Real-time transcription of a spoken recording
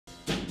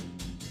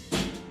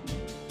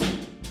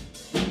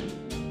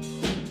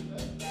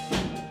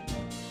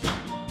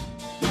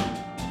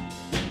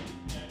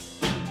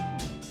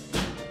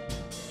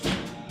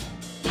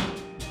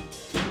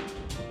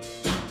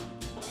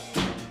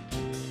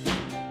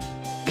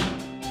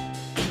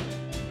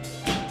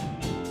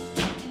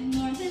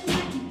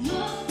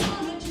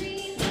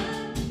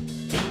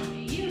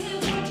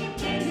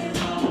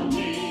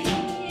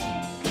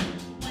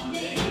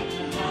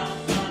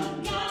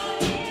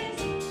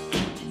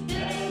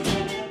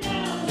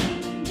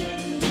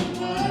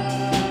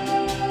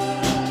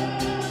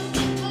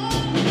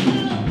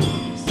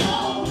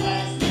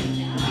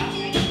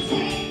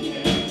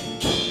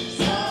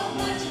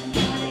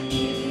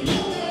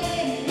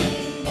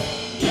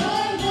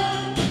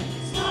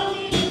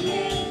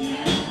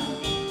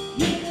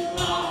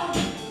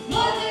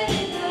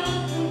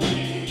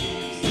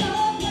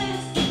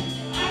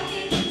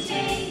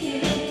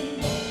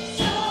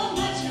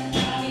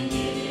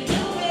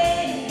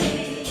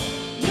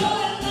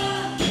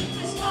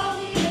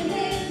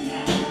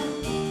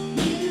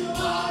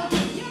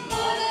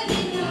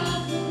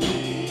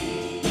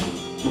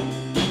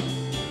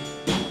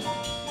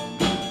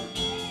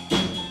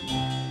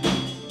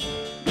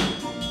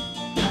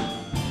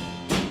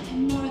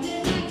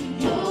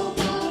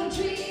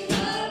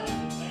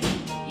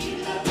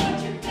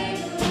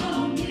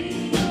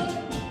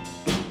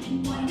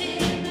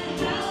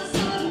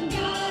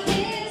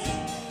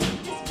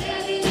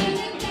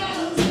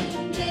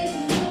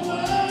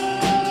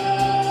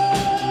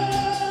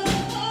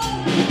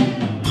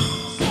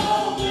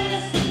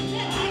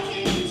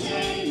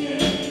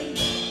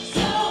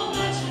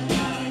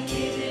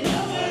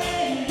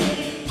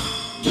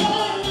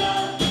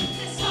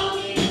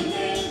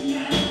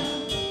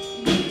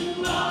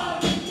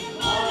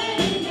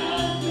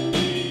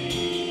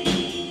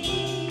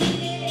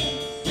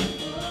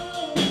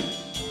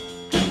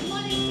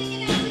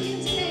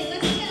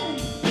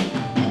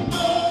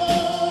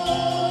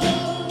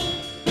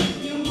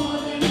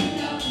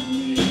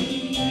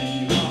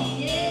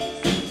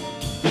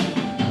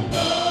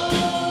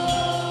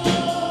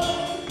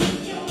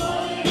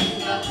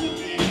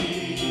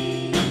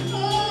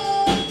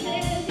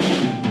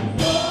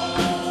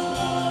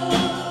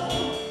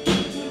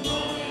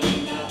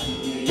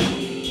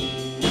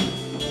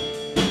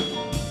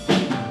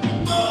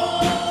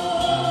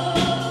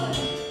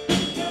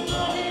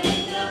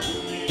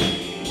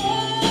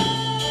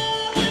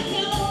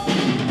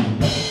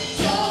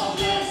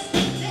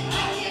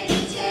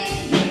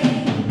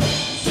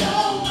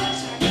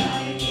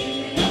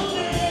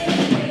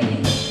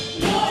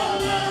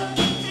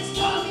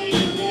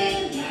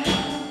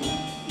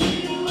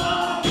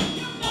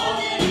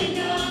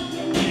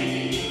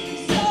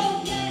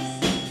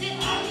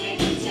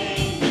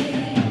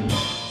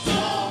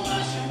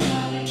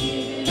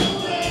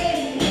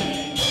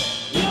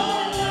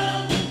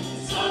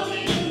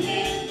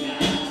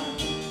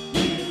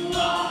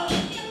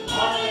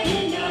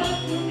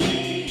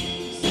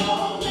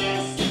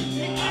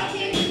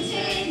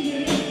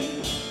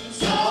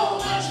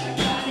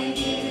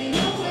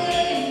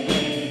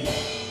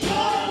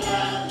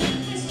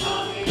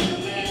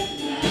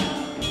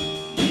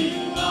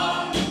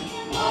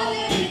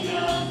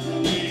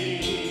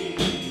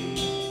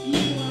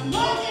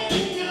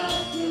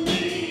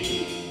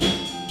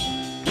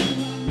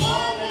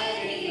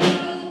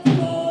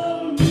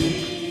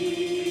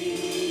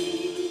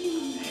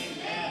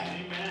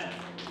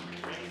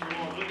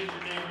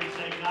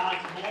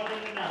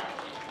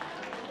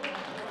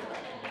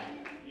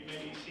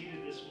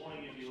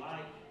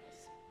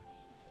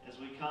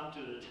we come to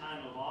the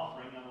time of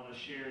offering, I want to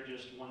share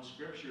just one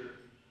scripture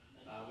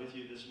with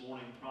you this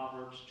morning,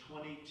 Proverbs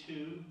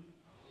 22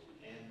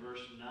 and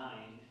verse 9.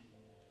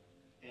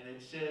 And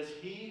it says,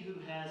 "He who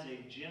has a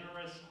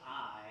generous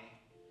eye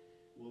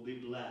will be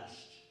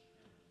blessed,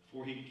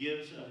 for he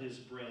gives of his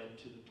bread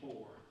to the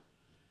poor."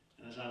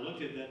 And as I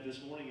looked at that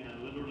this morning, I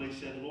literally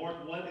said,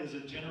 Lord, what is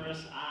a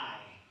generous eye?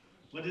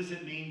 What does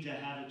it mean to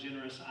have a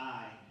generous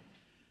eye?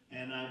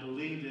 And I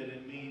believe that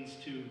it means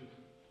to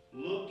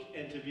look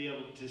and to be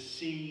able to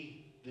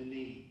see the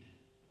need,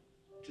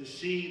 to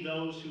see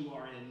those who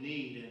are in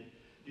need. And,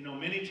 you know,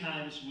 many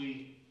times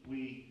we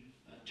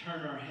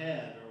turn our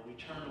head or we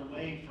turn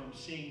away from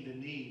seeing the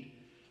need.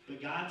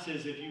 But God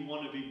says if you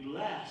want to be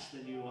blessed,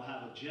 then you will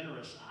have a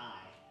generous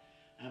eye,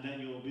 and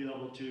then you will be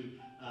able to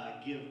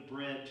give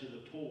bread to the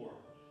poor.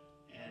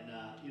 And,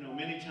 you know,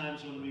 many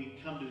times when we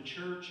come to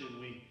church and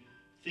we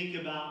think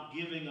about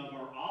giving of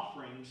our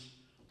offerings,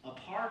 a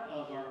part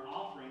of our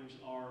offerings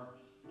are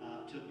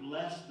to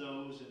bless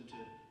those and to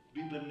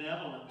be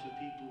benevolent to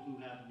people who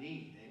have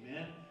need.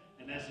 Amen?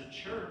 And as a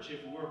church,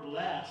 if we're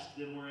blessed,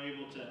 then we're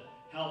able to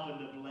help and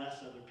to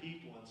bless other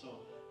people. And so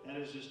that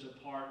is just a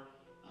part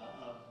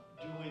of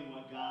doing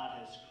what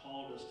God has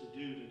called us to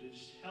do, to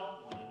just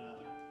help one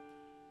another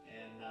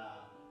and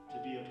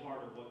to be a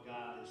part of what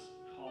God has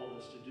called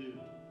us to do.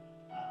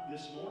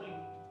 This morning,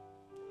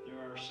 there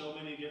are so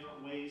many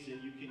different ways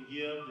that you can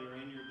give. They're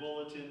in your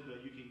bulletin,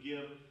 but you can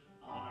give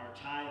on our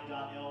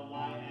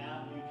tithe.ly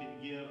app. You can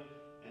give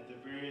at the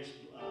various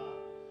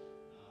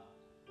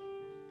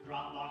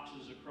drop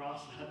boxes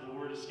across, the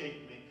word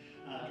escaped me,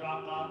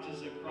 drop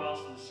boxes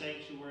across the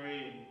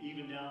sanctuary and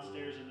even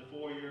downstairs in the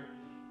foyer.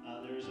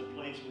 There's a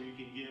place where you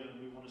can give,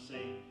 and we want to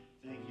say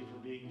thank you for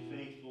being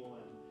faithful,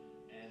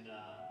 and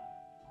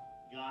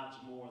God's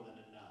more than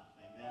enough.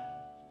 Amen?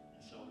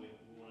 And so we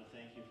want to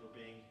thank you for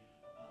being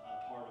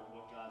a part of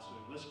what God's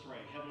doing. Let's pray.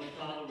 Heavenly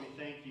Father, we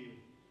thank you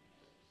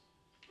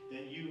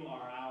that you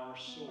are our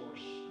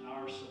source,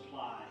 our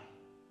supply.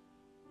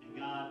 And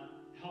God,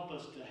 help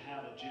us to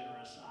have a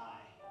generous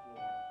eye,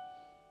 Lord.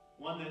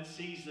 One that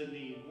sees the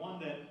need, one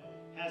that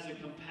has a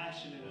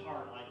compassionate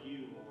heart like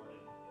you, Lord.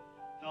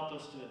 And help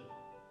us to,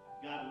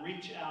 God,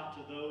 reach out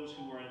to those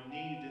who are in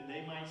need, that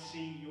they might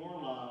see your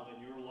love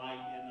and your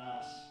light in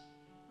us,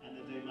 and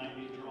that they might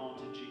be drawn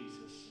to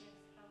Jesus.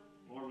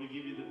 Lord, we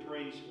give you the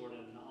praise for it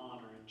and the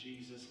honor in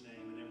Jesus'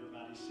 name. And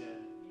everybody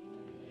said,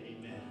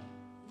 amen.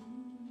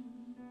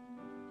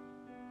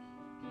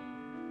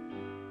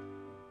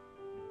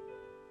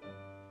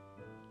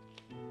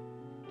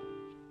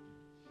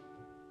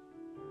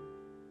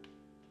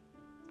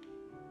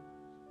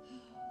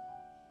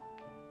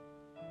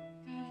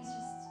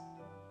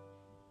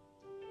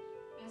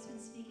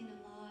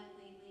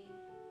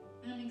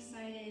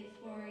 Excited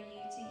for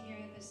you to hear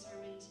the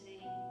sermon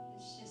today.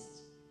 It's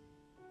just,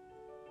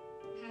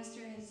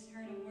 Pastor has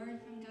heard a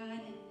word from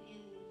God, and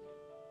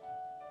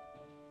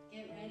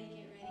get ready,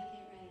 get ready,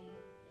 get ready,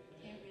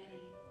 get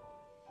ready.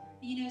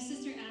 You know,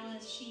 Sister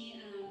Alice,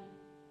 she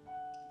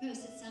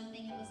posted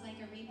something. It was like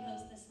a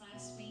repost this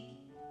last week,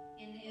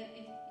 and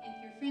if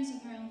you're friends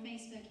with her on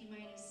Facebook, you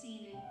might have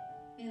seen it.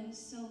 But it was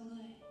so good.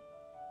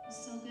 It was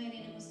so good,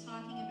 and it was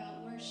talking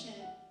about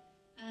worship.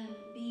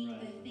 Being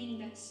the thing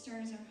that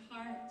stirs our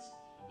heart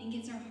and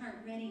gets our heart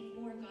ready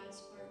for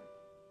God's work.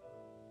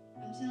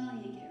 I'm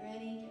telling you, get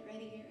ready, get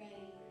ready, get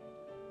ready.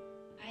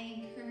 I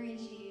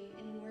encourage you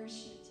in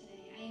worship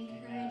today. I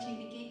encourage you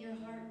to get your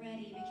heart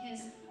ready,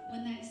 because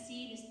when that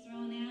seed is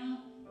thrown out,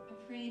 I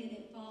pray that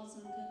it falls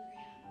on good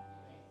ground.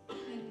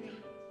 Good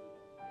ground.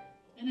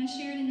 And I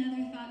shared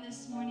another thought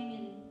this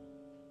morning,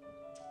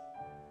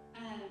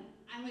 and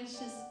I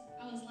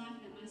was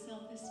laughing at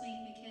myself this week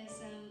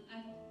because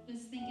I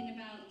was thinking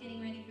about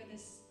getting ready for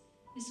this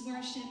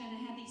worship, and I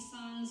had these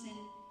songs, and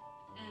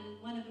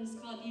one of them is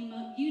called You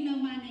Know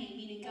My Name,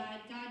 meaning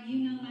God,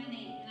 you know my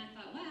name. And I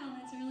thought, wow,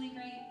 that's a really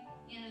great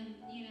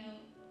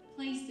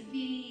place to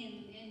be,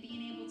 and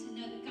being able to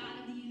know the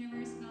God of the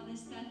universe and all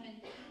this stuff. And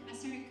I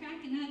started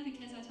cracking up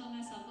because I told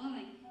myself, well,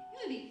 like, it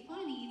would be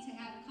funny to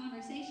have a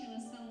conversation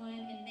with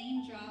someone and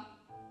name drop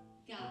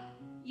God.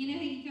 You know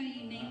how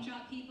you name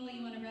drop people,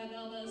 you want to rub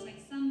elbows, like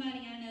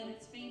somebody I know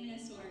that's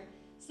famous, or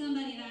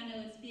somebody that I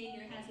know is big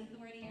or has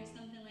authority or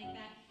something like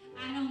that.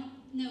 I don't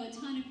know a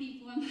ton of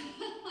people in my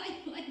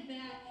life like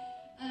that,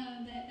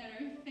 that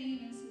are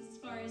famous as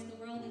far as the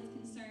world is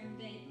concerned,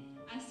 but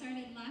I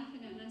started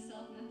laughing at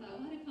myself, and I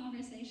thought, what a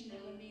conversation that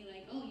would be.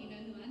 Like, oh, you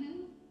know who I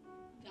know?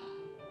 God.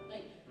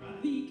 Like,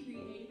 the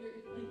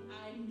creator. Like,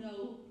 I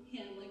know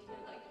him. Like,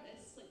 we're like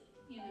this. Like,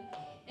 you know.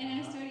 And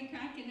I started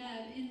cracking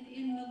up,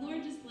 and the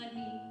Lord just led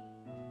me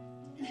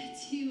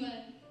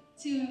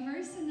to a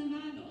verse in the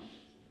Bible.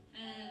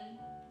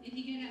 If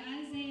you go to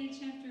Isaiah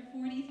chapter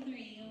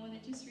 43, I want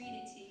to just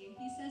read it to you.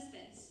 He says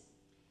this.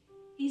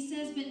 He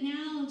says, "But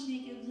now,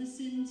 Jacob,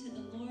 listen to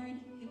the Lord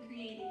who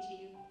created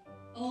you.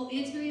 O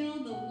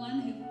Israel, the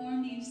one who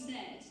formed you,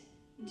 said,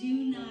 do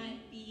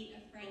not be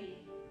afraid.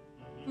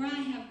 For I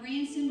have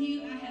ransomed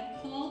you. I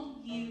have called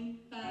you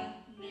by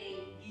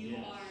name. You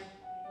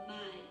are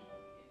mine.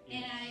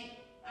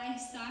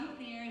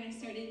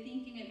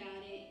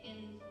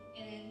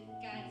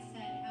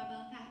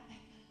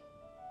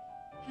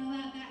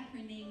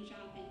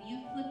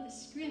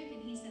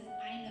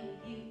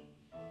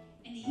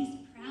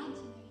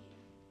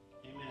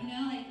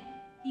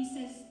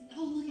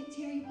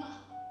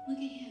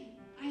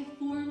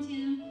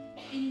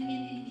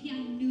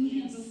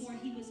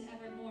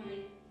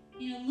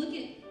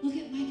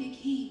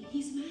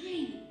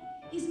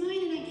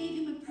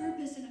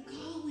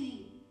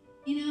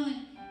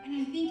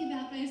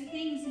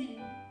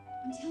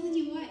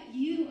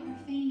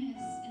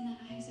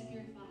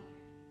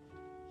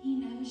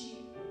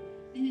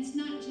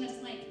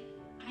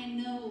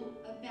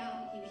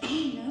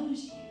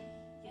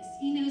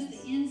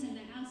 ends in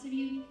the outs of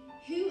you.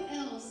 Who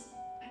else,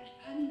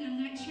 I'm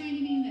not trying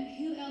to mean that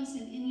who else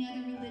in any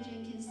other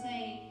religion can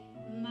say,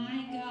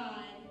 my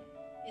God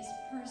is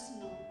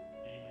personal.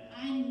 Amen.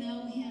 I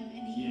know him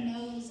and he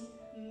knows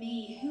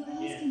me. Who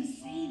else can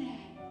say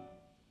that?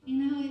 You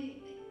know,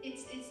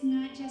 it's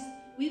not just,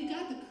 we've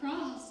got the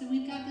cross and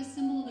we've got the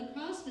symbol of the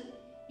cross, but,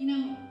 you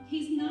know,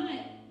 he's not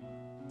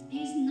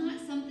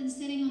something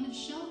sitting on a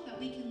shelf that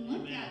we can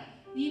look at.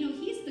 You know,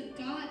 he's the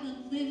God,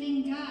 the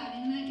living God.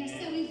 And like I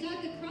said, we've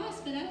got the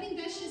cross, but I think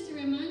that's just a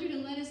reminder to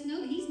let us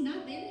know that he's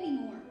not there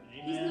anymore.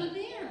 Amen. He's not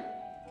there.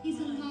 He's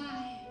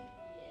alive.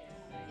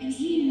 And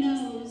he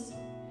knows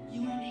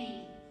your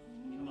name.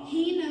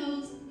 He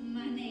knows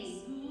my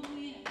name.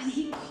 And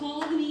he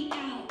called me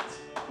out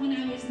when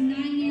I was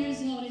 9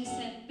 years old and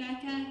said,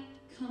 Becca,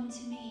 come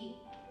to me.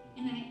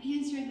 And I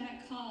answered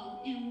that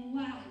call. And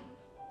wow,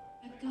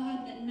 a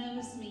God that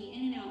knows me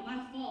in and out,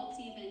 my faults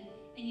even.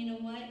 And you know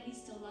what? He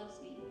still loves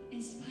me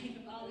in spite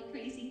of all the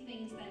crazy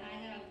things that I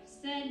have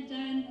said,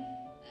 done,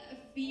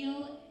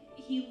 feel.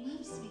 He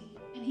loves me,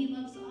 and he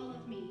loves all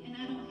of me, and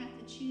I don't have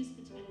to choose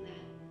between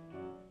that.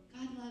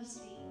 God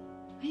loves me.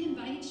 I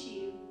invite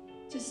you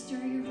to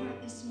stir your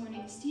heart this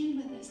morning. Stand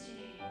with us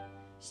today.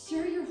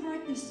 Stir your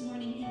heart this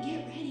morning and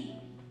get ready.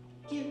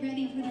 Get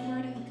ready for the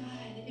word of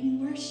God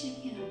and worship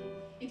him.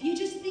 If you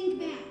just think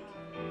back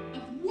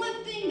of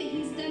one thing that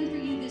he's done for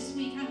you this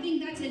week, I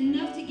think that's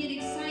enough to get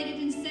excited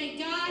and say,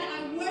 God,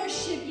 I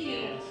worship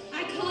you.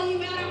 I call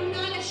you out. I'm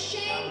not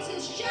ashamed to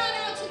shout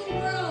out to the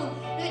world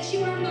that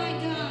you are my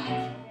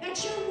God,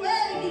 that you're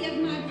worthy of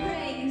my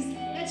praise,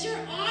 that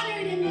you're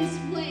honored in this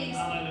place.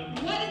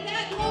 What at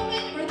that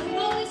moment or the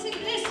moments in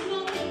this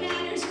moment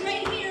matters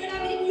right here, and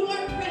I'm in your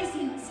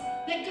presence,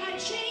 that God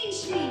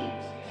changed me.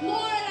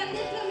 Lord, I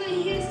lift up my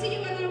hands to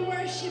you and I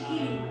worship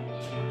you.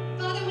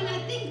 Father, when I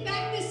think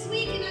back this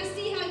week and I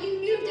see how you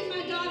moved in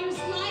my daughter's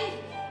life,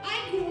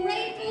 I'm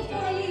grateful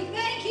for you.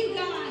 Thank you,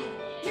 God.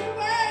 You're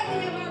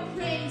worthy of our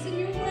praise and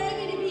you're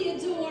worthy to be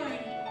adored.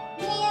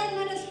 Lord,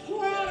 let us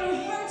pour out our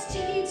hearts to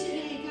you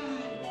today,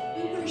 God.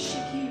 We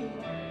worship you.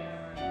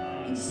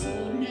 And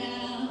so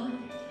now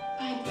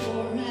I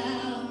pour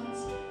out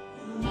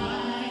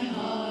my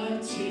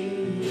heart to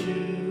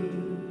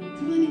you.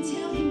 Come on and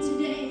tell him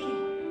today.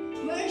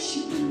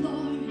 Worship the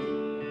Lord.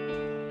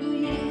 Oh,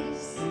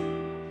 yes.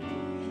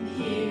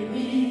 Here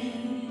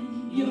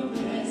in your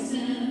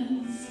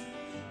presence,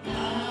 I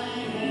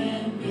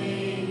am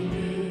made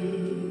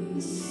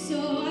new. So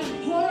I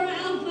pour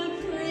out my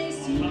praise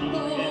to you,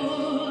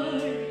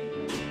 Lord.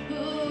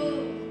 Oh,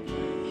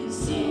 and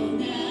so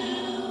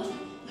now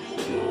I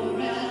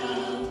pour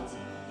out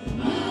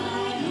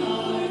my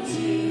heart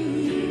to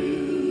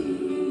you.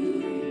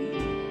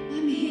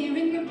 I'm here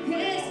in your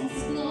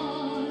presence,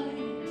 Lord.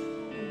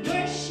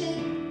 Worship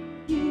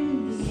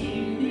you this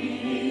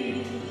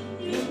evening.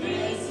 Your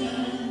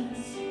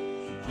presence,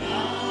 I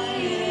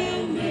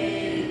am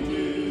made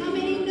new. How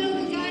many know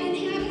that God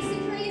inhabits the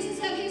praises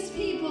of his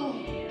people?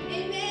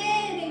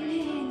 Amen,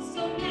 amen.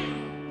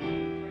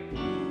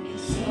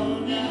 So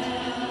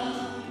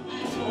now I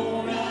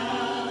pour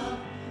out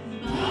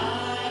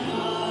my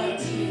heart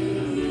to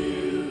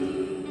you.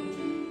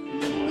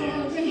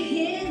 Lord, we're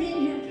here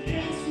in your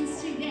presence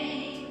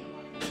today.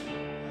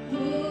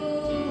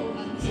 Oh,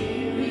 I'm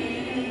here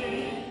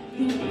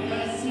in your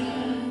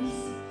presence.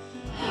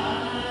 I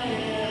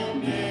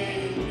am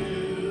made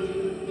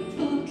new.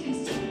 Oh,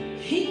 'cause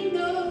he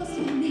knows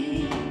my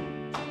name,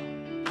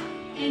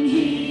 and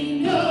he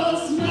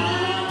knows my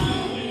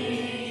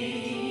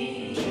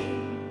name.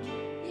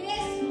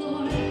 Yes,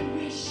 Lord, I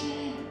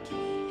worship,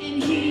 and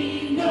he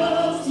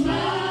knows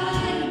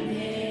my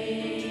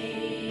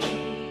name.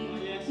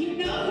 You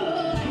know who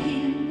I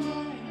am,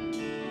 Lord,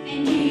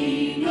 and he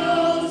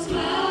knows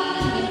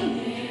my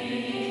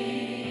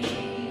name.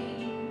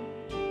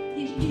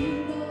 Yes, you,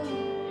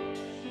 Lord,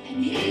 and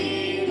he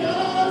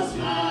knows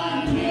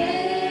my name.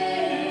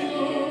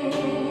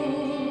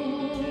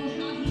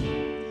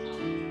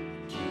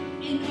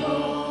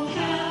 Oh,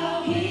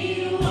 how he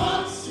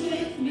walks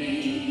with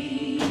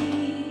me.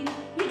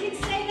 We can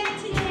say that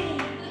today.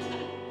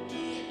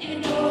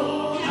 And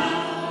oh,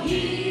 how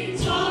he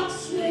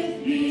talks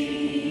with me.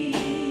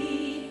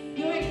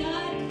 You're a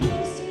God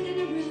closer than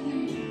a brother.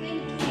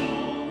 Thank you.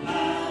 Oh,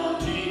 how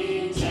he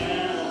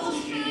tells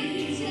me.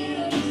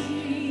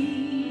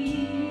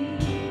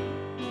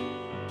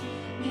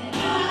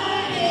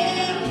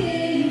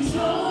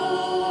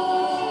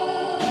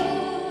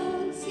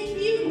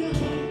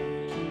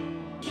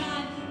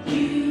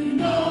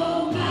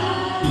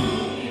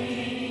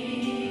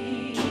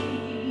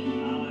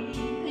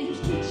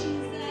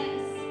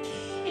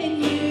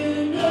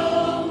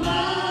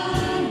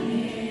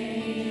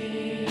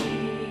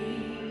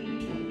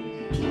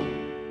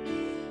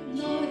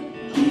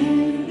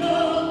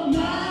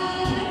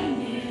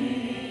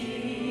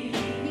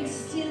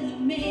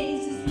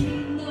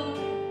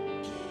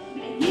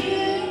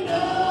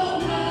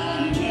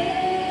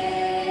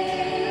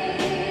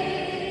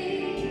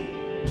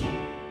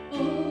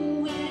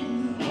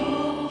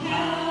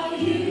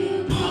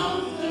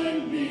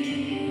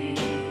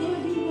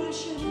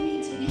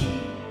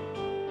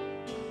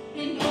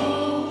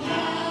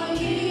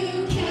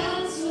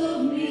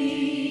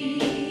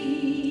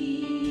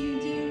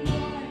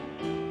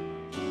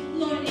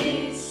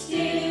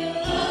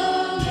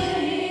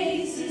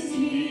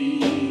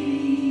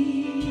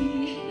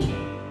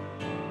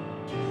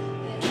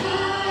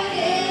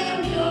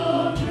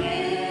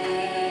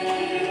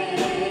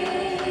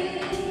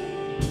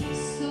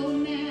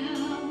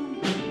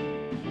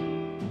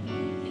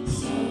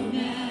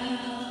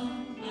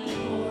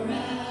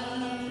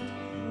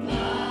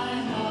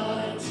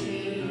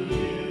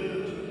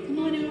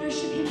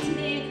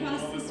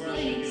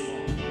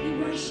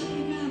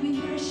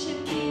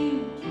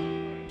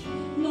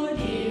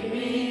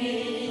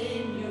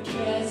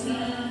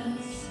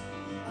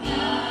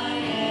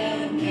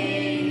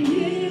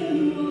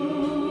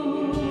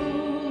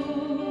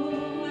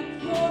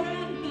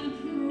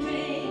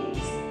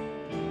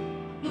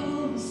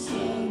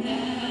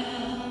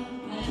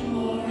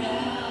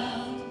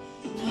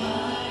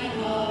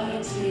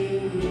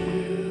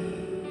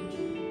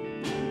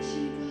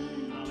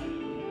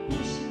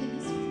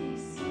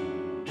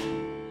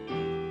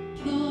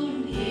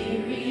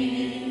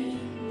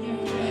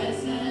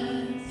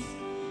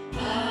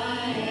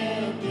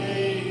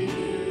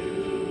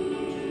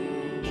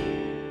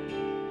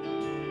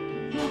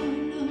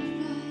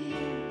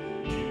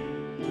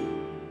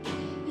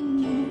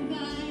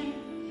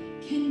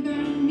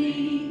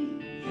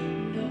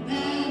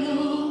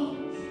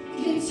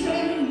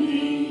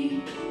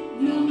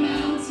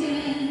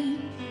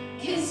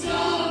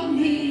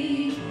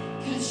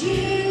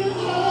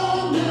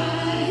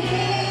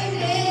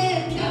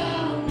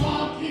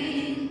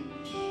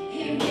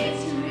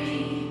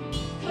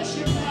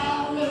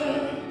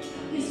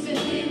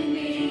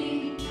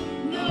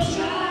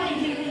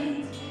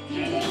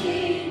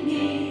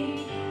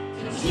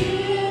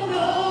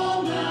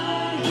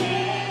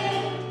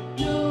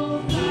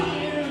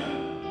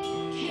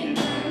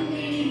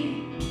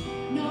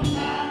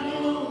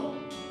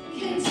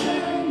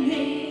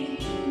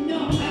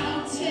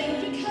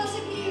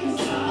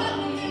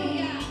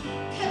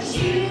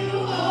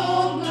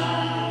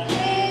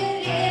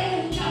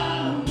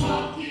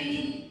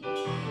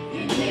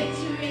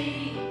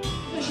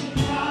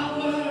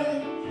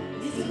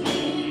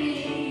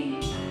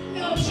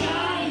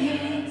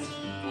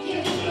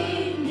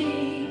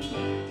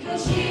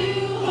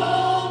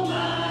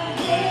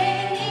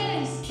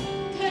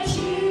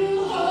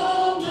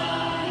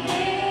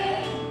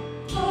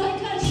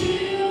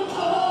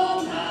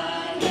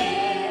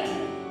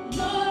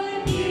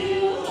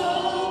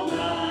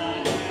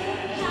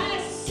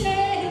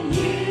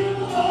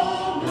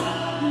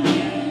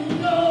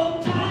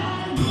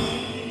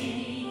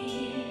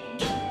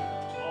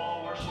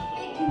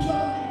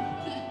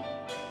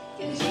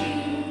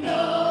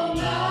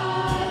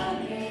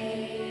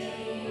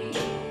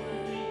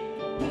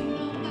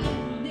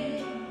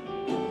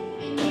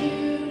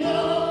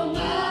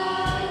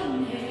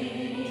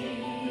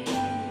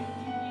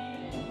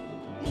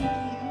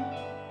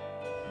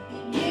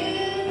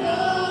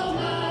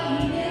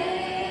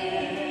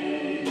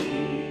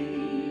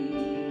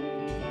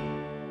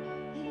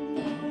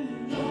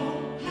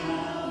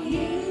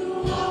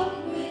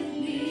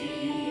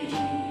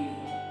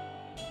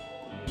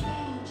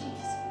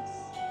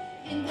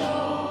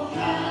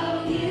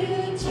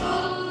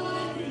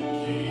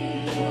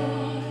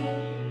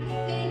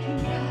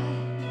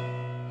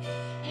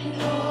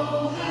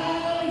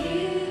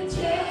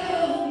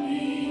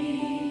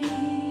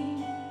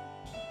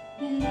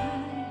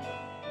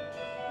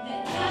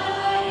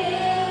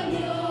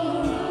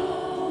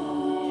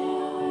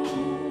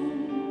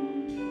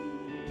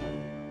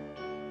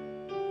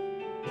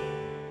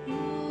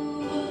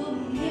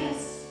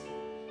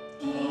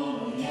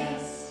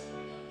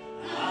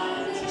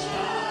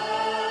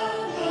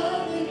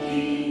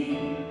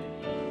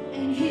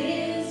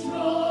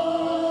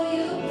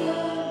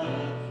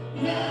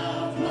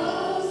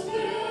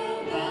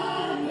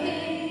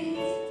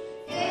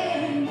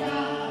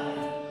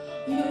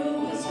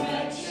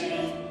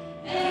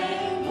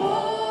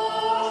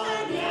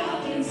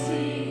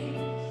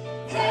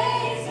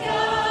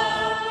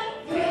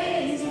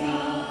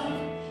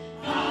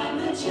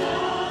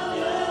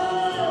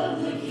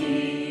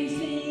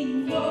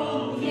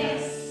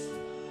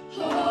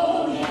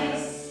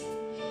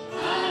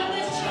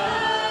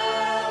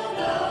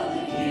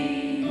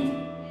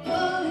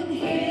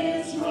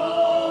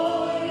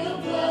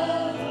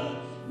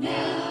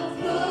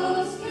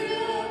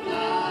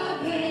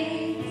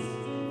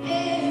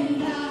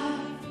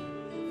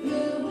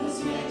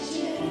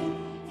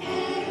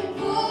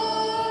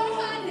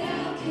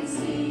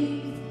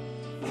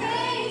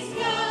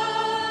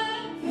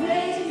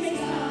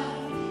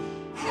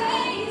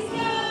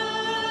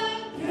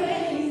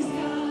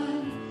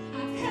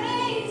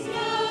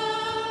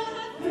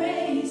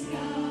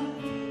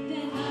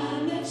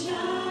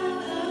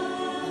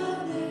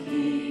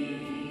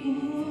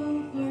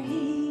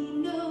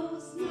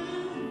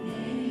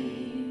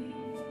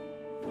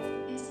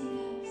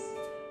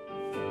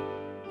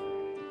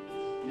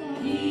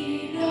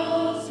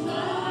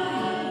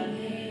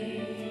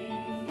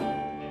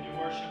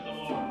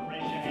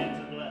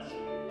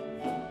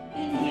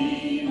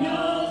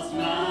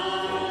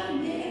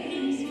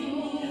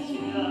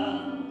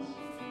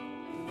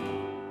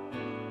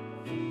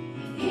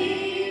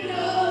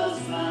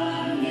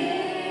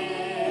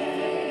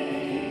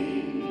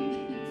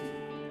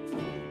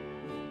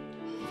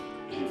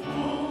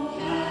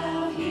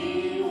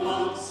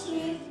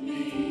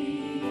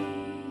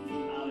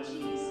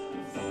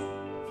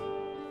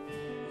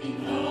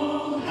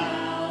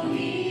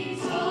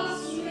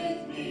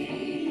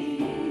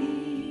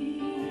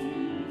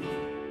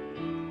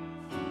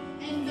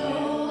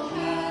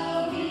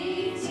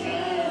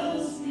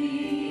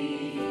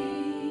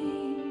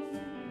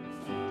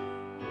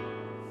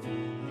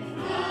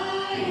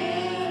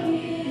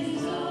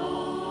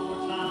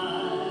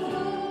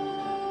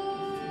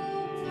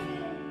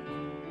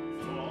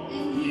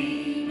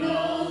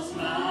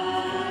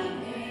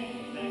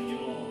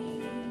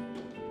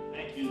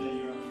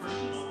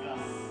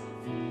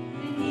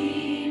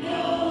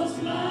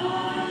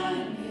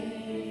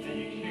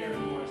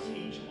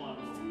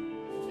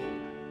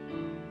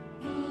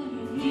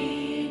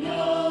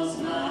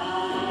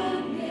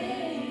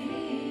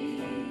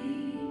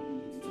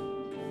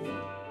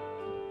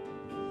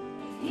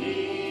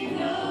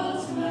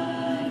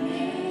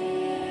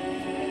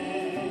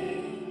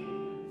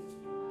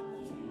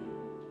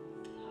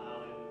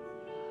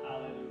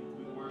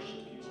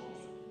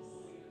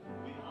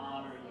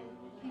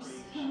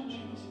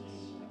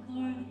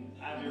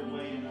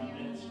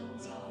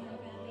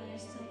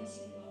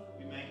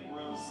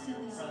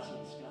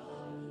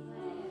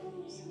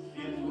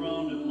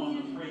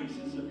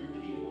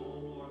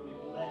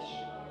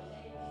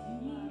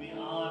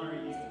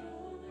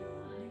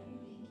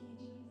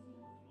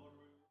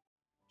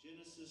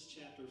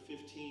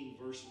 19,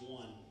 verse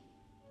 1.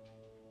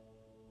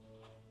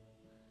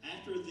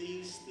 After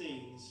these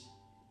things,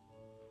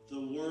 the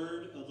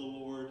word of the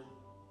Lord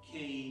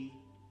came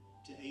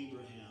to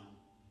Abraham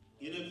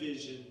in a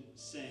vision,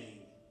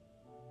 saying,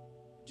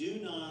 "Do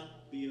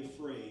not be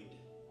afraid,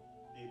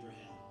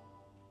 Abraham.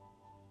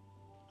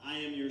 I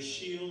am your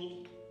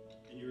shield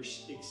and your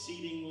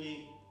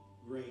exceedingly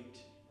great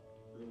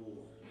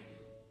reward."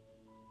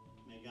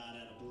 May God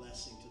add a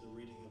blessing to the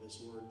reading of his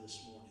word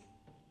this morning.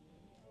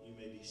 You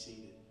may be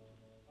seated.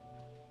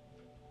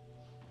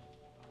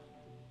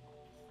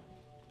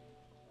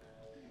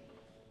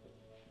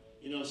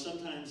 You know,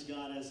 sometimes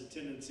God has a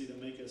tendency to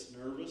make us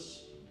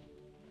nervous.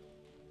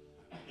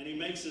 And he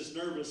makes us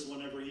nervous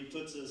whenever he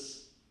puts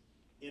us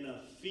in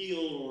a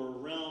field or a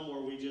realm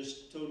where we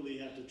just totally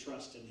have to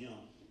trust in him.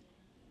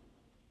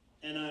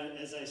 And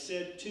as I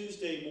said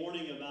Tuesday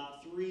morning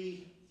about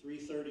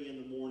 3:30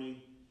 in the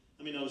morning,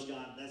 I mean,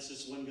 that's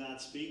just when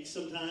God speaks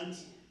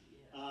sometimes.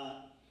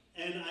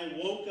 And I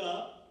woke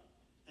up,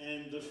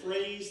 and the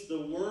phrase,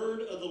 "the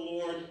word of the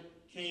Lord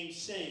came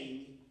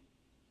saying,"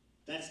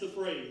 that's the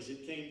phrase,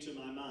 it came to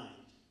my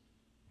mind.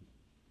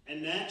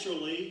 And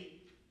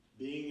naturally,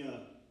 being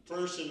a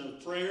person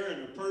of prayer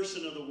and a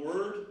person of the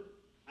word,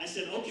 I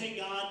said, "Okay,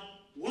 God,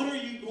 what are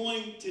you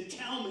going to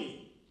tell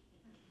me?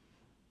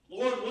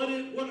 Lord,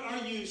 what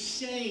are you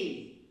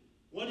saying?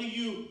 What do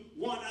you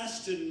want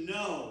us to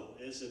know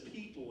as a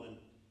people?"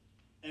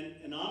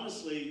 And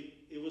honestly,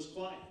 it was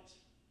quiet.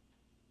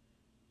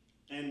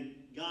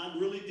 And God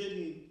really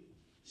didn't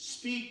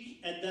speak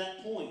at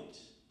that point.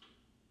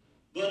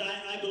 But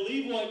I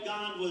believe what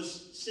God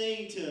was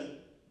saying to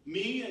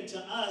me and to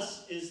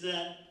us is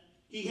that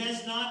he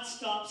has not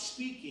stopped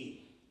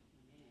speaking.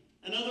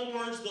 In other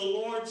words, the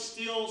Lord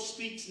still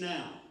speaks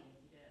now.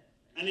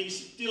 And he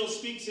still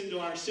speaks into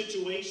our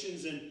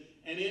situations and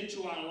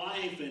into our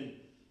life. And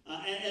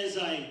as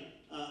I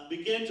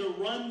began to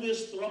run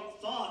this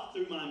thought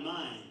through my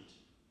mind,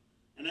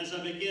 and as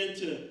I began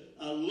to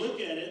look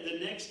at it,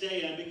 the next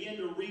day I began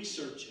to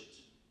research it.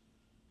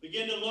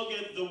 Began to look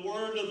at the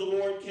word of the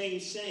Lord came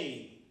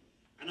saying.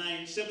 And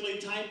I simply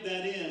typed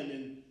that in,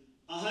 and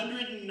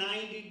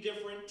 190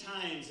 different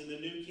times in the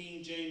New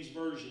King James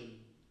Version,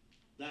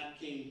 that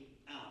came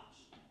out.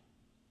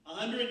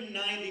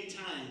 190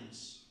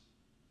 times.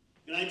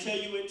 And I tell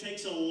you, it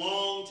takes a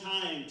long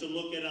time to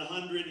look at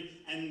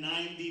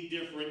 190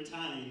 different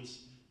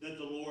times that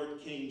the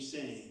Lord came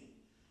saying.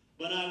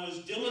 But I was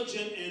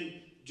diligent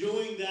in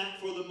doing that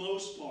for the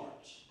most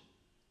part.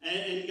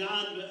 And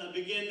God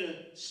began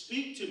to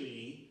speak to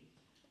me.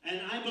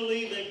 And I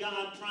believe that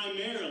God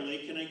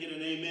primarily, can I get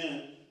an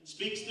amen,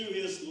 speaks through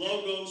his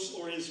logos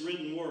or his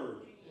written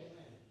word.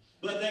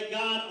 But that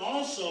God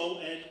also,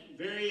 at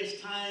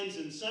various times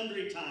and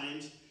sundry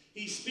times,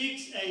 he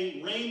speaks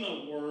a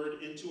rhema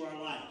word into our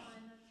life.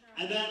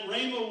 And that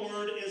rhema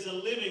word is a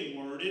living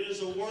word. It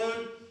is a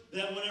word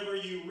that whenever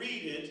you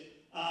read it,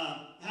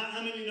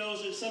 how many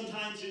knows that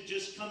sometimes it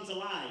just comes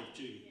alive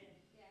to you?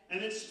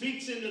 And it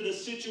speaks into the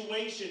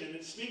situation, and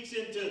it speaks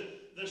into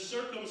the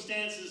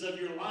circumstances of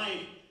your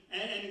life.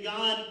 And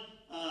God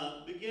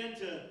began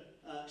to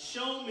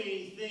show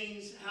me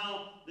things,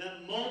 how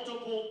that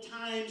multiple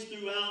times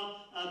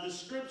throughout the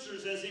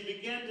scriptures, as he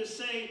began to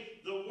say,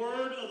 the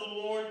word of the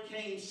Lord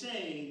came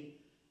saying,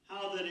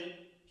 how that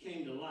it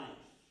came to life.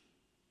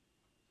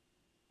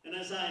 And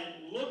as I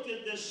looked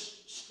at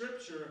this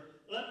scripture,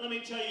 let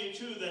me tell you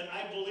too that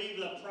I believe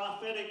the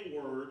prophetic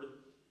word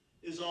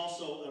is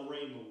also a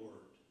rhema word.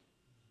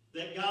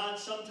 That God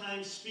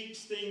sometimes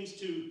speaks things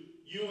to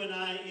you and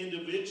I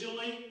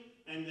individually,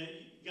 and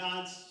that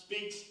God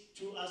speaks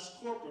to us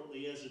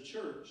corporately as a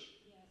church.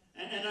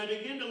 Yes. And I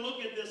begin to look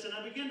at this, and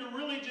I begin to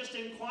really just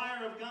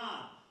inquire of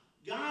God.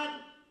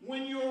 God,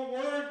 when your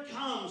word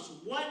comes,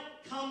 what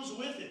comes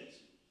with it?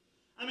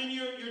 I mean,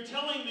 you're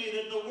telling me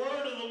that the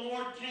word of the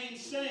Lord came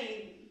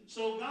saying,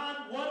 so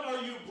God, what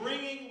are you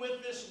bringing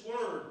with this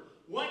word?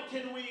 What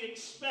can we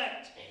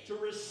expect to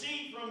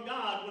receive from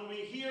God when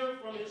we hear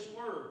from his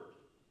word?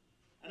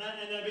 And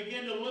I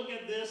began to look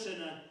at this,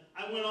 and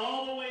I went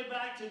all the way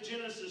back to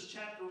Genesis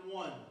chapter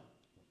 1.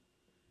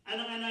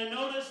 And I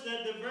noticed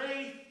that the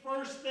very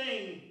first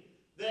thing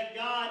that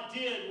God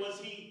did was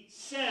he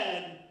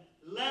said,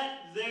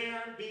 "Let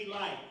there be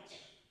light."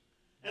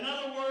 In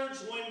other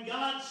words, when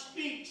God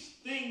speaks,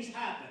 things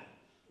happen.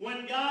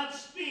 When God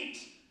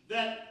speaks,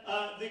 that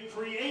the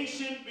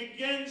creation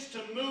begins to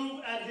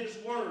move at his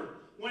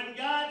word. When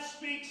God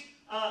speaks,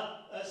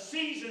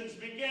 seasons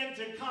begin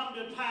to come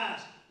to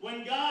pass.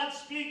 When God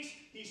speaks,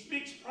 he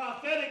speaks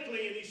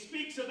prophetically, and he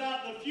speaks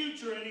about the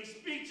future, and he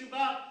speaks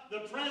about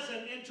the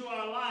present into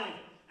our life.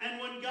 And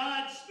when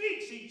God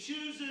speaks, he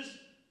chooses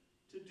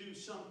to do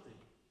something.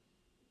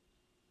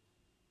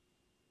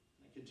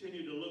 I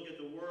continue to look at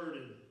the word,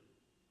 and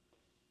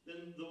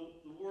then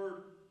the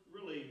word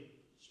really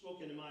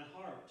spoke into my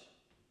heart.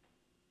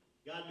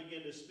 God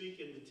began to speak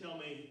and to tell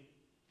me,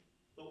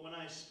 but when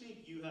I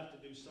speak, you have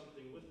to do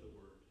something with the word.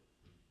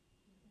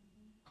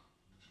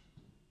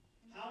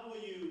 How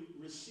will you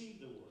receive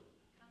the word?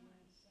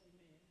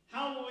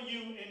 how will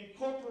you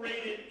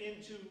incorporate it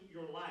into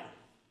your life?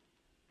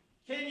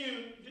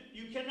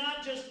 You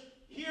cannot just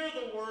hear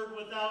the word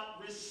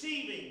without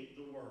receiving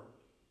the word.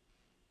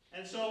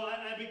 And so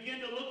I begin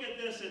to look at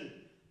this,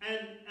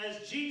 and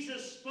as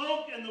Jesus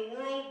spoke and the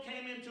world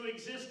came into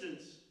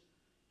existence,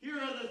 here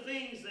are the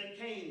things that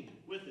came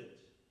with it.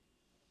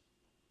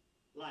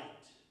 Light,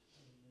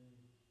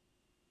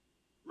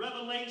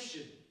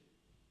 revelation,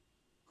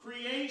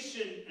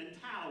 creation,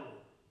 and power.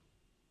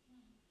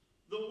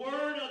 The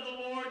word of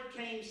the Lord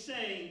came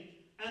saying,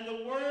 and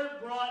the word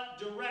brought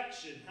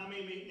direction. How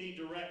many need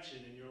direction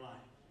in your life?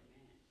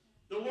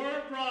 The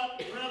word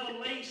brought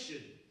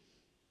revelation.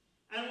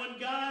 And when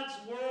God's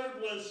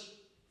word was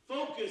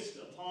focused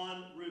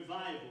upon,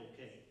 revival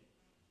came.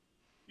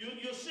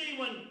 You'll see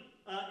when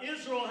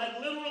Israel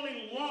had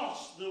literally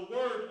lost the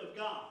word of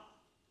God.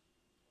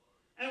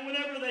 And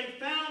whenever they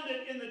found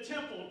it in the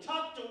temple,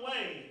 tucked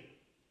away,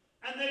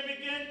 and they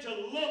began to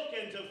look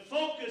and to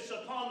focus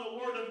upon the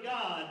word of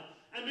God,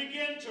 and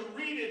began to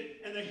read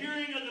it in the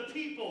hearing of the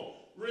people,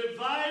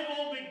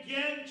 revival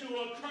began to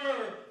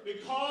occur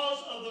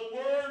because of the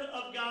word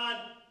of God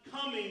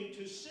coming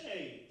to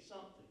say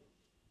something.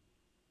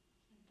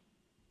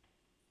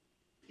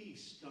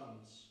 Peace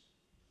comes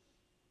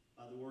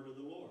by the word of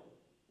the Lord.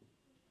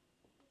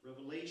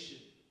 Revelation.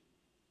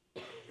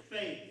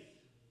 Faith.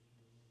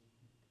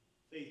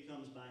 Faith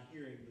comes by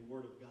hearing the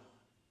word of God.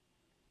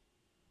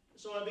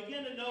 So I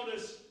begin to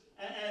notice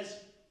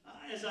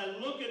as I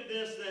look at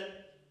this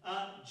that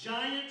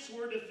giants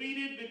were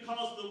defeated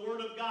because the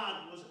word of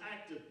God was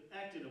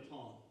acted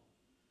upon.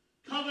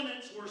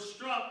 Covenants were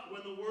struck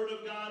when the word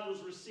of God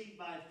was received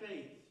by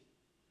faith.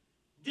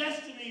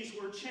 Destinies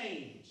were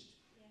changed.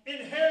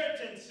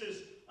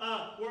 Inheritances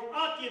were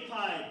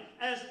occupied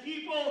as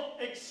people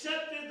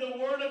accepted the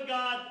word of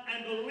God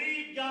and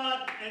believed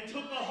God and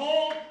took a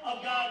hold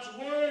of God's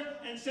word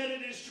and said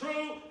it is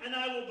true and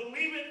I will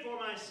believe it for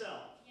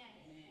myself.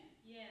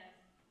 Yes.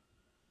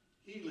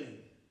 Healing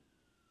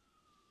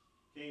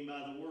came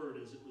by the word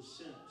as it was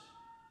sent.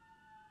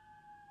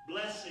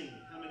 Blessing,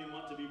 how many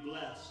want to be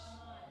blessed?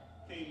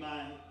 Came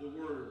by the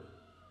word.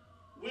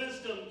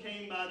 Wisdom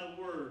came by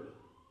the word.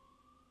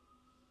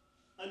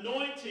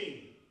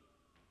 Anointing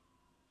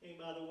came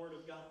by the word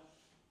of God.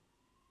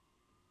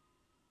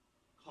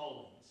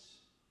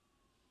 Callings.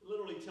 It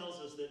literally tells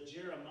us that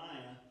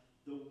Jeremiah,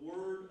 the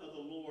word of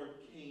the Lord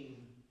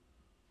came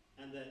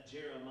and that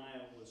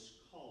Jeremiah was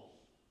called.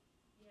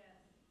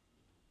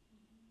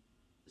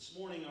 This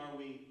morning, are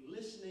we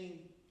listening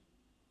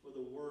for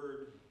the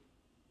word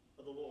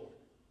of the Lord?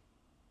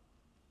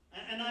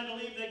 And I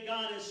believe that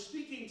God is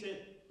speaking to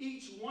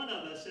each one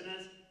of us. And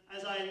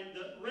as I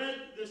read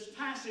this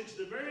passage,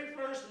 the very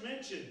first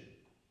mention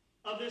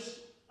of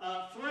this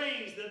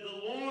phrase that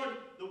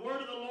the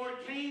word of the Lord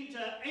came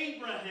to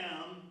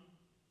Abraham,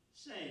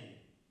 saying,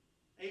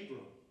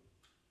 Abram.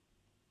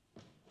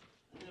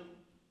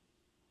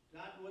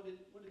 God, what did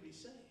he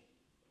say?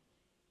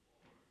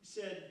 He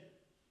said,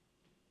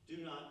 do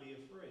not be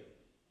afraid.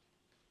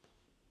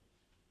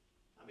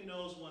 How many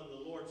knows when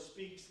the Lord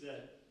speaks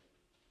that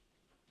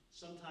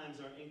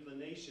sometimes our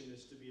inclination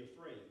is to be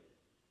afraid?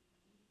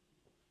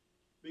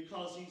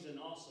 Because he's an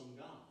awesome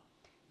God.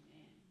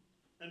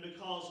 And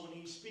because when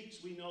he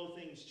speaks, we know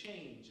things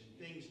change and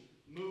things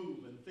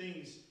move and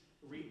things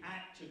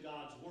react to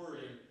God's word.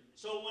 And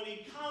so when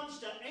he comes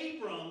to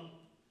Abram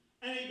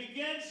and he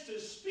begins to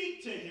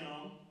speak to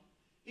him,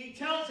 he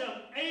tells him,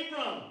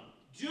 Abram,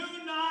 do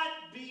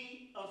not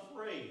be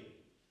afraid.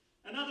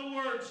 In other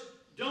words,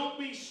 don't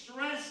be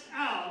stressed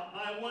out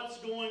by what's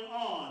going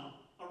on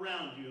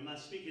around you. Am I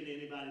speaking to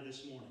anybody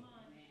this morning?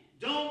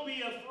 Don't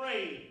be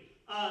afraid.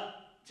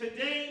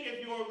 Today,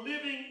 if you're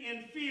living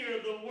in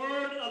fear, the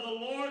word of the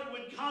Lord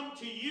would come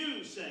to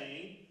you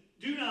saying,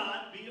 do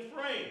not be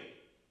afraid.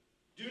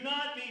 Do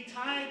not be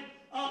tied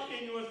up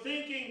in your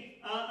thinking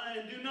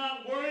and do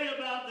not worry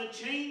about the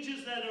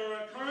changes that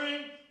are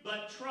occurring,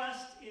 but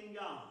trust in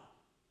God.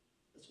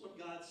 That's what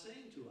God's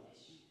saying to us.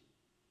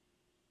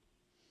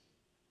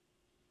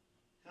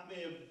 How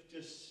many have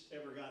just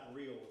ever gotten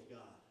real with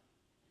God?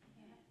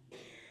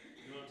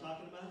 You know what I'm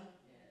talking about?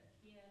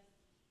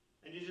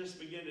 And you just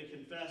begin to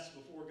confess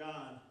before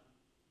God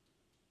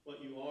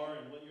what you are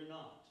and what you're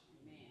not.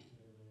 Amen.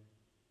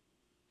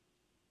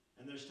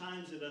 And there's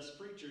times that us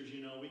preachers,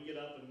 we get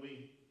up and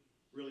we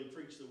really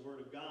preach the word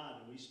of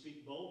God and we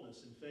speak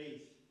boldness and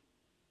faith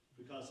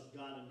because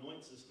God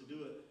anoints us to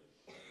do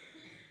it.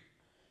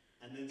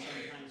 And then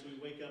sometimes we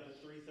wake up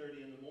at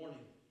 3:30 in the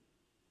morning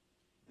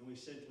and we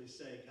simply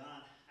say,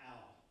 God,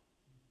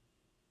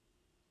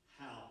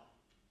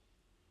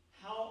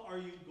 how are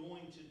you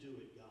going to do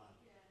it, God?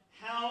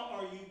 How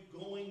are you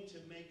going to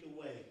make a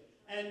way?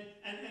 And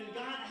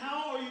God,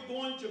 how are you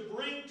going to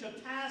bring to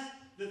pass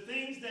the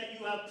things that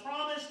you have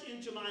promised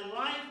into my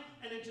life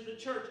and into the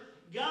church?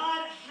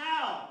 God,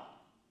 how?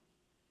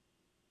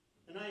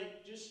 And I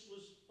just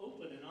was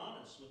open and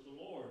honest with the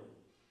Lord.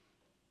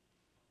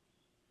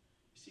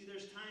 You see,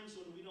 there's times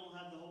when we don't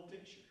have the whole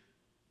picture.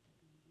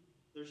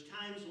 There's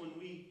times when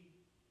we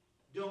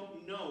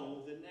don't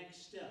know the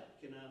next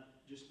step. Can I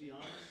just be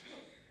honest?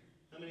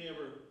 How many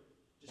ever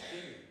just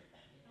been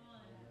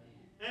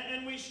there?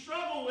 And we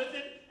struggle with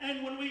it,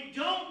 and when we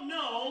don't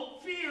know,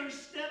 fear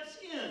steps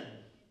in.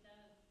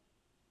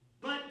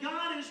 But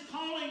God is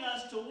calling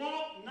us to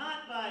walk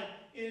not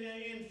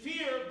in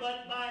fear,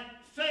 but by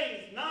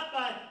faith. Not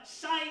by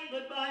sight,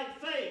 but by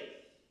faith.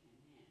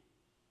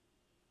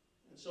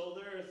 And so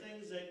there are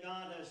things that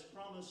God has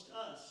promised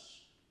us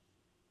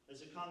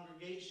as a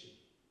congregation.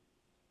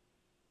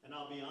 And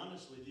I'll be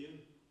honest with you,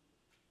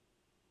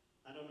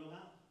 I don't know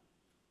how.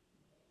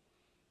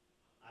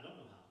 I don't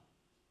know how.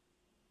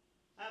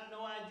 I have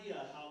no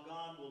idea how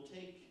God will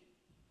take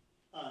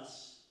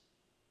us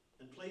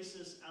and place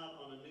us out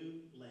on a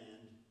new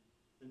land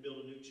and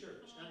build a new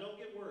church. Now, don't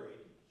get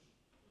worried.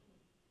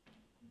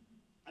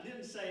 I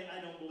didn't say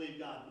I don't believe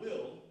God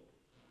will.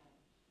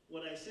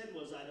 What I said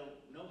was I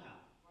don't know how.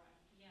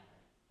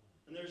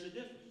 And there's a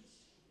difference.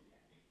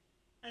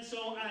 And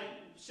so I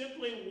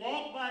simply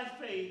walk by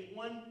faith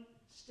one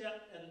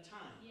step at a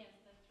time. Yes,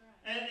 that's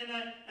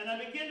right. And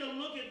I begin to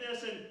look at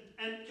this,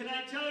 and can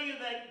I tell you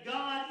that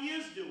God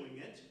is doing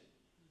it?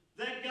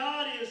 That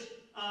God is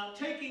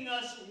taking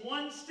us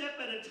one step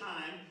at a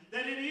time,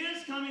 that it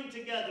is coming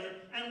together,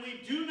 and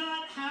we do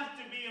not have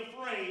to be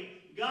afraid.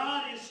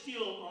 God is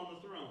still on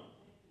the throne.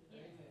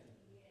 Yes.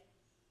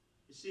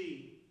 You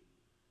see,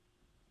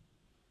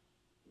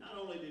 not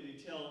only did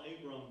he tell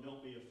Abram,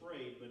 don't be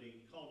afraid, but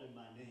he called him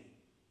by name.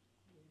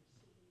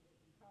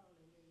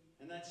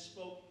 And that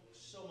spoke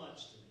so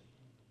much to me.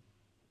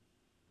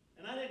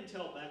 And I didn't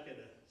tell Becca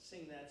to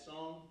sing that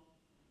song.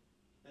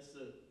 That's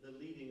the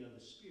leading of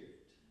the Spirit.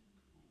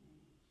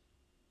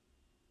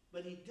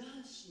 But he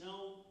does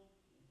know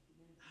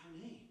our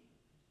name.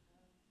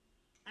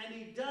 And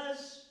he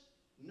does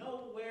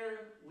know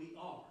where we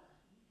are.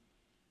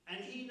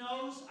 And he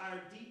knows our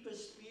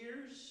deepest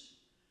fears.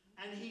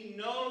 And he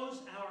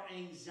knows our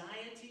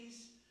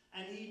anxieties.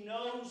 And he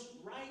knows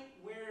right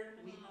where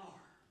we are.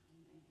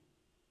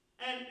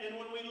 And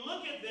when we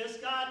look at this,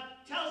 God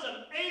tells him,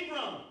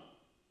 Abram,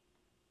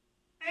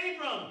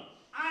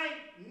 I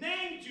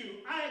named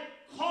you. I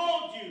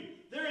called you.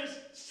 There is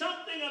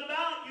something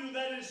about you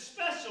that is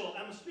special.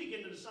 I'm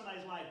speaking to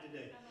somebody's life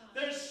today.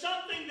 There's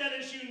something that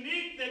is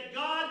unique that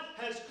God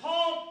has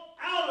called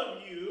out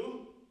of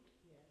you.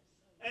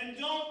 And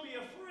don't be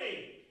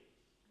afraid.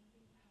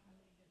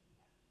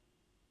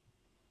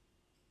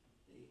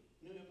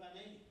 He knew it by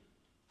name.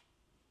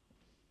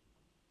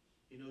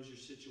 He knows your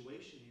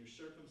situation, your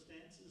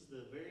circumstances,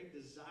 the very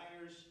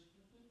desires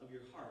of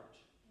your heart.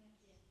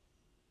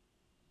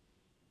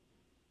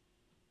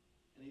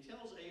 And he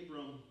tells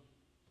Abram,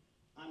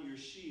 I'm your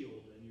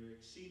shield and your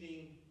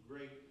exceeding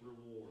great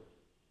reward.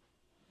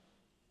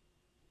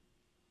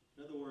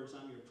 In other words,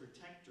 I'm your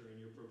protector and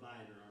your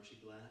provider. Aren't you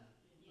glad?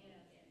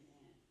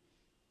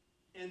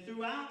 And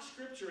throughout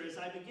Scripture, as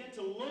I begin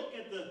to look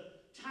at the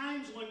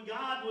times when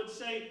God would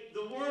say,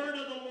 the word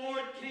of the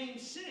Lord came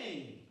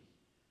saying,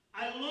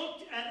 I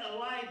looked at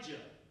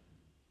Elijah,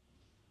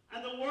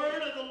 and the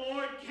word of the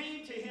Lord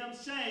came to him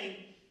saying,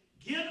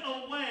 get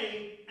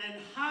away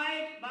and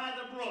hide by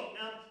the brook.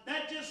 Now,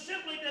 that just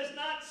simply does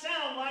not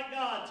sound like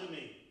God to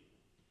me.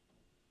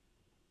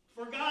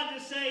 For God to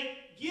say,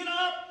 get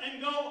up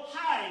and go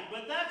hide.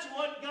 But that's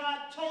what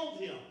God told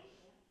him.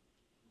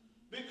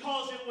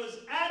 Because it was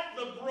at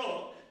the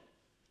brook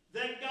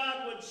that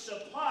God would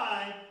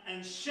supply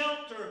and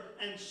shelter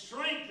and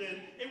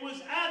strengthen. It was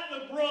at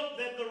the brook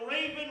that the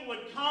raven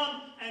would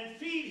come and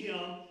feed him.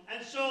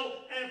 And so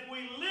if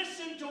we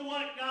listen to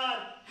what God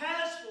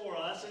has for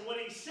us and what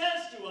he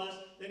says to us,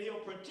 then he'll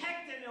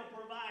protect and he'll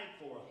provide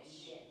for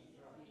us.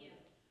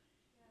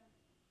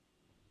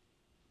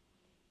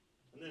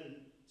 And then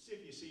see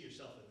if you see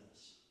yourself in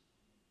this.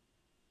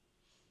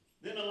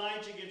 Then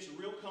Elijah gets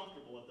real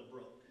comfortable at the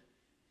brook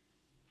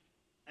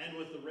and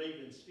with the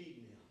ravens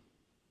feeding him.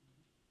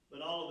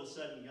 But all of a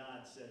sudden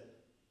God said,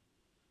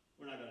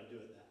 we're not going to do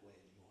it that way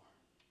anymore.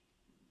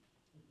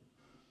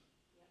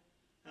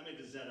 How many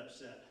does that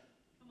upset?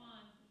 Come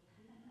on.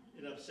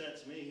 It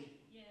upsets me.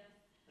 Yes.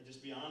 I'll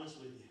just be honest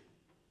with you.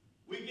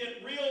 We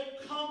get real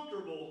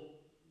comfortable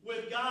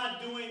with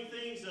God doing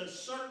things a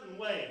certain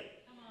way.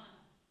 Come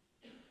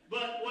on.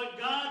 But what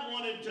God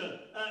wanted to,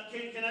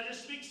 can I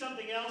just speak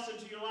something else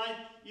into your life?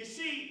 You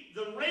see,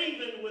 the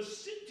raven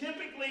was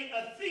typically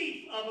a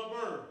thief of a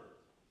bird.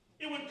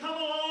 It would come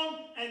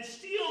along and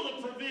steal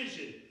the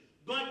provision.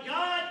 But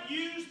God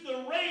used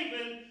the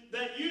raven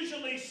that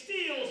usually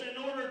steals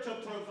in order to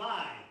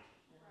provide.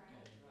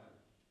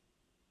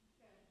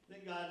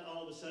 Then God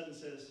all of a sudden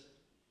says,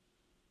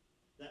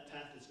 that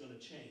path is going to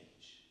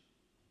change.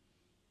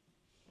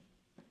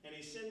 And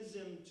he sends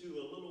him to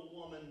a little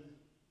woman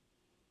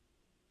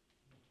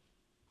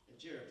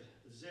at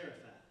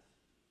Zarephath.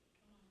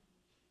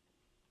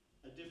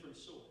 A different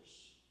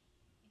source.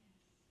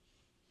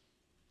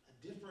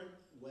 A different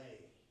way.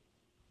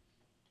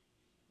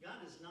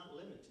 God is not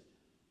limited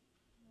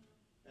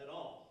at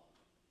all.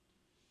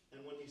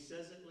 And when he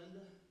says it,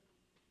 Linda,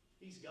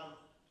 he's God.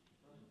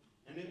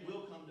 And it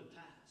will come to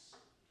pass.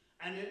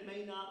 And it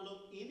may not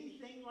look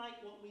anything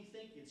like what we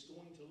think it's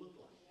going to look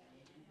like.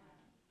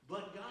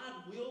 But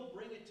God will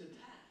bring it to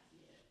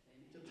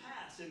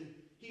pass. And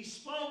he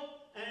spoke,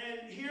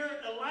 and here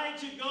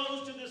Elijah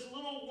goes to this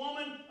little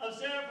woman of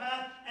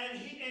Zarephath,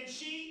 and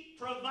she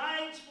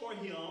provides for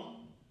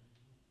him.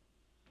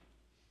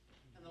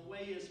 And the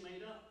way is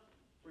made up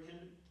for him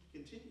to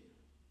continue.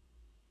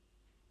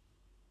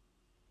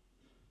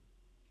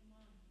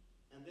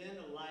 And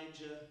then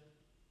Elijah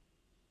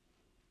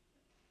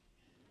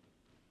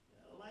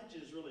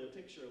is really a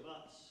picture of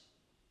us.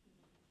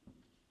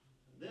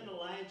 Then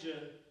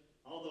Elijah,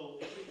 although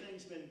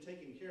everything's been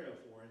taken care of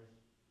for him,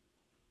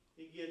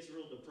 he gets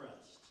real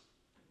depressed.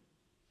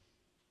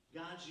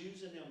 God's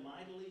using him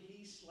mightily.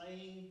 He's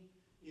slaying,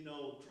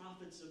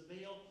 prophets of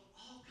Baal,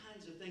 all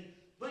kinds of things.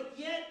 But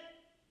yet,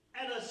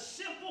 at a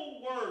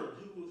simple word,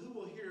 who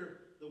will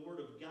hear the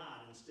word of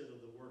God instead of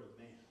the word of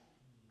man?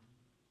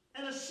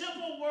 At a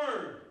simple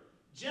word,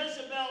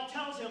 Jezebel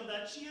tells him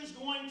that she is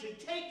going to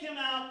take him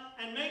out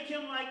and make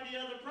him like the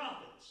other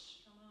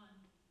prophets. Come on.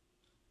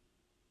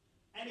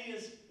 And he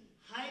is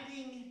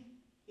hiding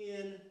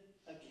in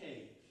a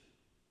cave.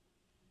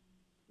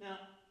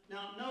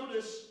 Now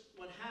notice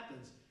what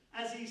happens.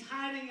 As he's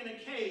hiding in a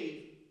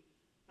cave,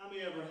 how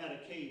many ever had a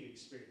cave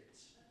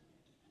experience?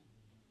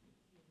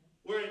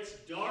 Where it's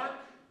dark,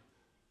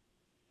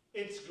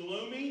 it's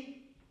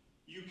gloomy,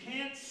 you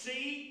can't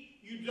see,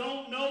 you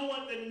don't know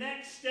what the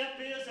next step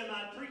is. Am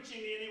I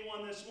preaching to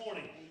anyone this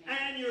morning?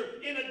 And you're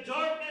in a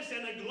darkness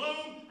and a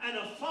gloom and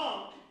a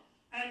funk.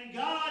 And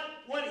God,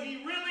 what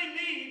he really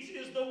needs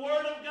is the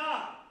word of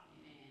God.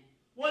 Amen.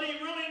 What he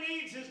really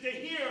needs is to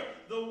hear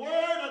the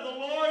word of the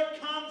Lord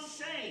come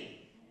saying.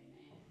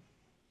 Amen.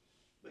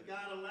 But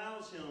God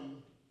allows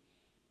him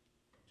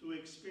to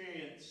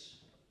experience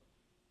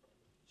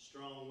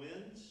strong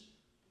winds,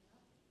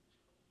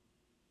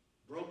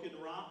 broken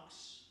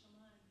rocks,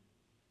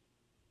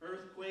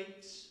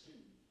 earthquakes,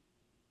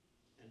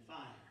 and fire.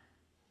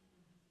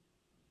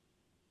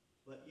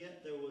 But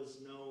yet there was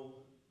no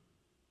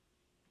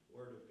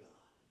word of God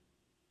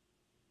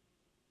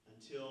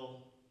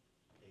until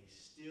a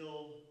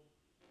still,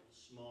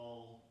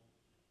 small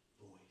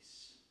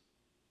voice.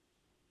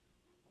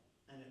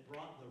 And it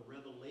brought the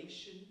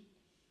revelation,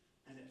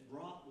 and it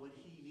brought what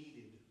he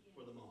needed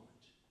for the moment.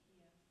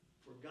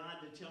 For God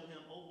to tell him,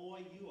 oh boy,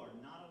 you are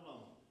not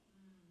alone.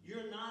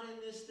 You're not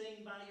in this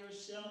thing by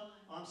yourself.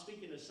 Oh, I'm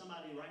speaking to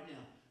somebody right now.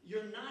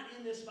 You're not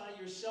in this by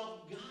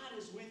yourself. God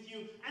is with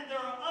you. And there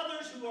are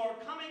others who are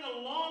coming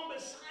along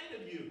beside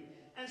of you.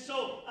 And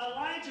so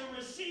Elijah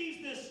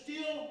receives this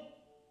still,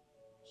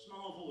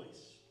 small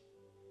voice.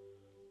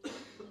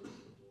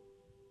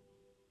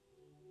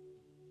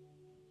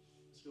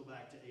 Let's go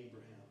back to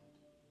Abraham.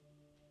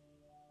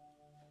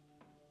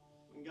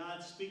 When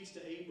God speaks to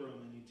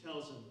Abram and he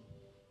tells him,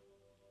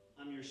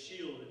 I'm your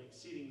shield and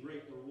exceeding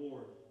great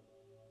reward.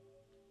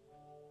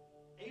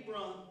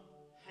 Abram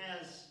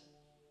has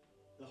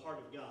the heart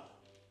of God.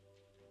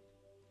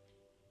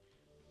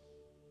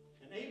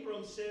 And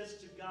Abram says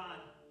to God,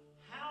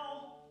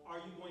 how are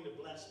you going to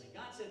bless me?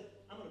 God said,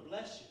 I'm going to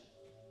bless you.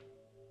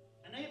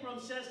 And Abram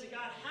says to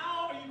God,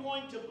 how are you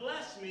going to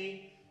bless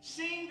me,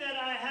 seeing that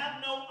I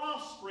have no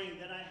offspring,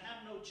 that I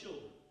have no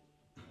children?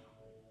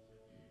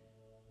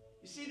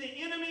 You see, the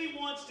enemy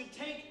wants to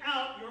take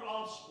out your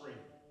offspring.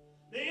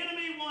 The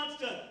enemy wants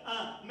to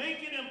make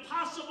it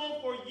impossible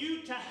for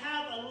you to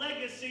have a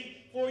legacy,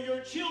 for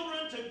your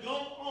children to go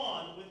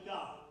on with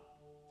God.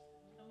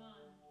 Come on.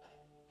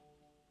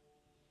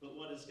 But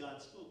what has God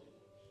spoken?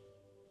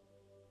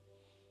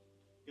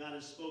 God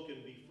has spoken,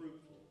 be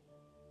fruitful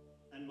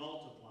and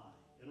multiply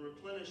and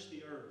replenish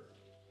the earth.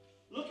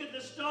 Look at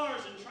the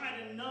stars and try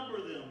to number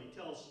them, he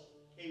tells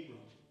Abram.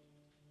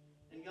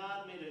 And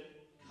God made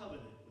a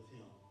covenant with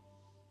him.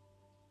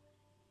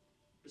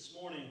 This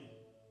morning,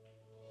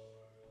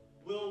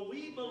 will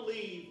we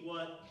believe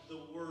what the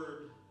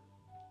word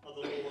of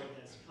the Lord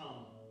has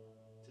come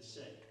to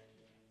say?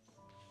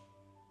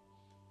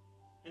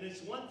 And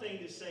it's one thing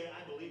to say,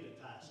 I believe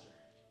it, Pastor.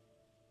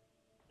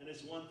 And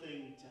it's one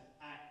thing to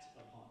act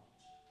upon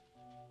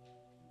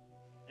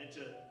it. And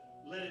to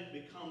let it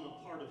become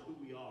a part of who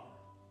we are.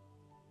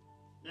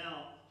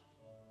 Now,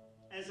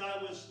 as I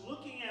was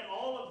looking at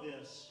all of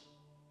this,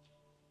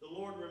 the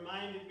Lord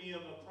reminded me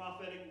of a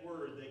prophetic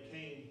word that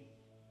came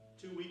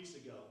 2 weeks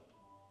ago.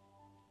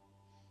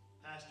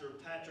 Pastor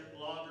Patrick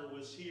Lager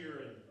was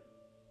here, and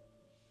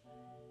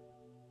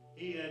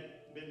he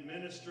had been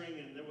ministering,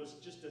 and there was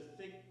just a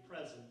thick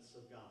presence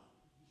of God.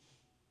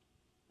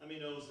 How many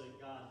knows that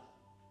God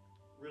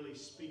really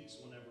speaks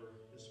whenever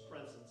his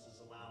presence is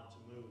allowed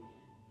to move?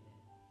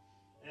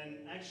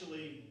 And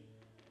actually,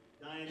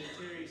 Diane and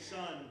Terry's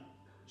son,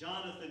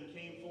 Jonathan,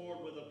 came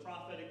forward with a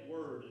prophetic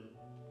word.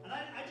 And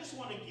I just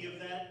want to give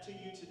that to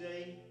you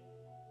today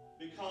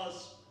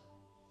because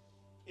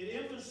it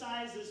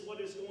emphasizes what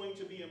is going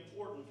to be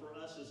important for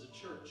us as a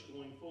church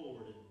going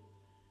forward.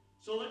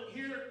 So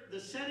here, the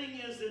setting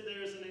is that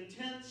there is an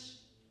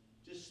intense,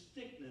 just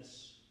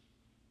thickness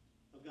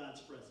of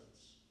God's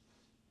presence.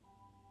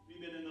 Have you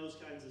been in those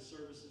kinds of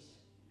services?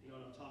 You know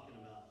what I'm talking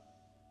about.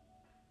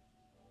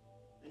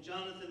 And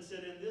Jonathan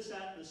said, in this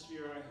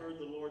atmosphere, I heard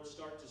the Lord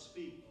start to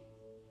speak.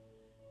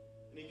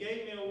 And he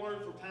gave me a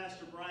word for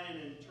Pastor Bryan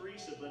and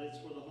Teresa, but it's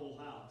for the whole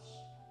house.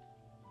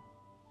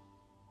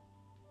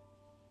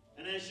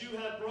 And as you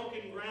have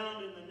broken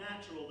ground in the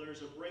natural,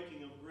 there's a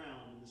breaking of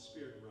ground in the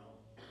spirit realm.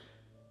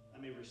 I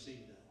may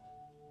receive that.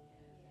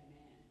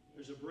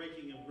 There's a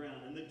breaking of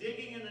ground. And the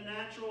digging in the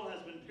natural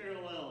has been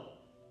paralleled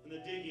in the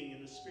digging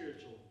in the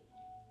spiritual.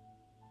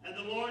 And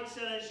the Lord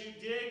said, as you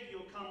dig,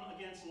 you'll come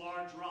against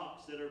large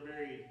rocks that are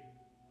buried.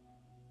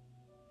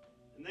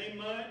 And they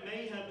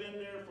may have been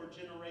there for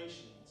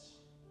generations.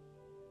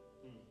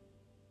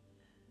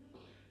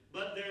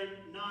 But they're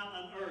not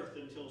unearthed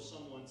until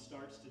someone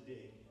starts to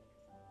dig.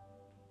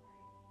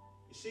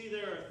 You see,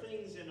 there are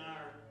things in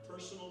our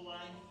personal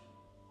life,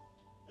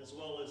 as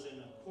well as in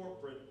a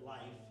corporate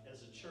life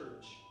as a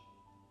church,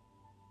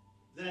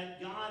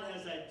 that God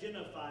has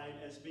identified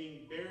as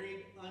being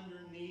buried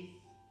underneath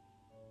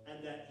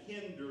and that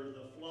hinder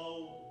the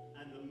flow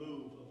and the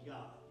move of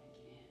God.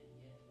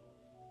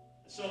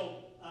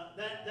 So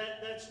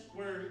that's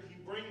where he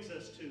brings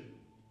us to.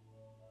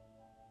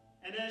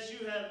 And as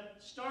you have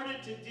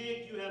started to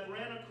dig, you have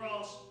ran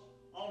across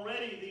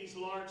already these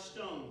large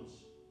stones.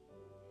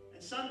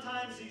 And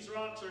sometimes these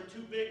rocks are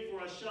too big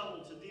for a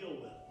shovel to deal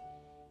with.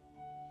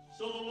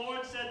 So the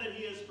Lord said that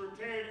he has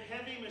prepared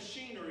heavy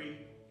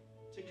machinery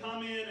to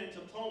come in and to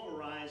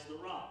pulverize the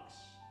rocks.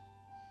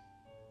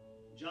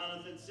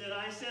 Jonathan said,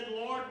 I said,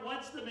 Lord,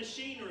 what's the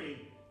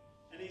machinery?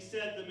 And he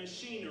said, the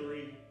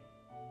machinery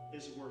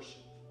is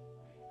worship.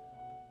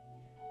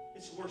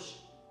 It's worship.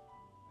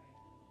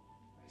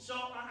 So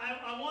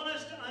I want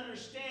us to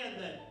understand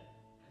that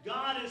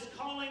God is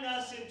calling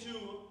us into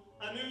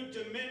a new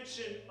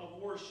dimension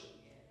of worship.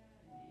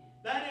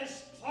 That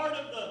is part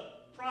of the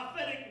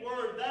prophetic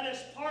word. That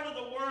is part of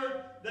the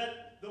word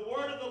that the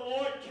word of the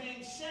Lord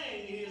came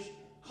saying. He is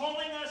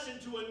calling us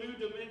into a new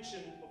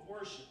dimension of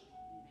worship.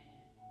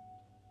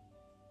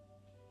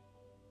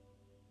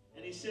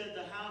 And he said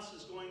the house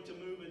is going to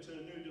move into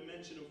a new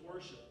dimension of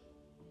worship.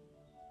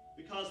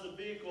 Because the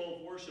vehicle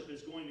of worship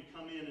is going to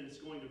come in and it's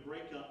going to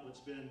break up what's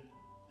been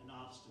an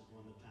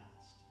obstacle in the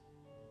past.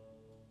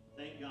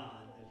 Thank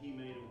God that he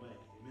made a way.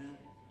 Amen.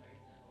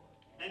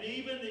 And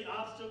even the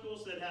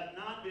obstacles that have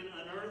not been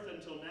unearthed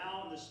until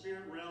now in the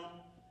spirit realm,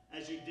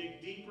 as you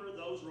dig deeper,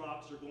 those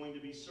rocks are going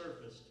to be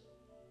surfaced.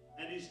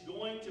 And he's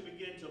going to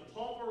begin to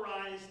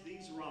pulverize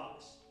these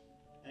rocks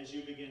as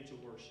you begin to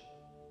worship.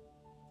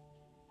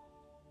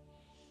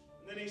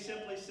 And then he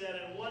simply said,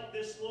 and what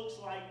this looks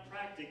like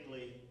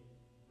practically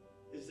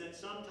is that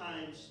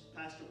sometimes,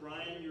 Pastor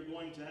Bryan, you're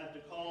going to have to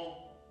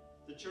call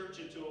the church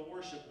into a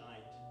worship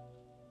night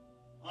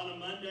on a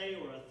Monday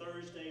or a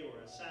Thursday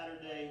or a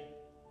Saturday,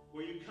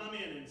 where you come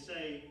in and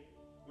say,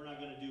 we're not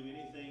going to do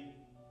anything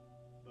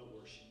but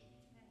worship.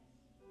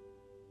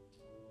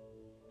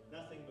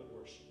 Nothing but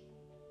worship.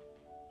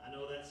 I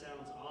know that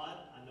sounds odd.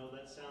 I know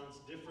that sounds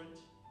different.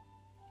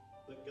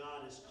 But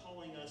God is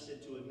calling us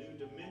into a new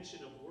dimension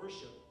of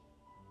worship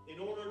in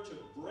order to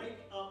break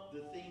up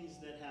the things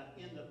that have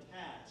in the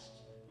past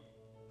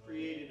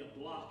created a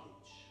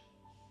blockage.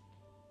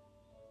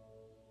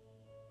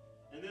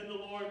 And then the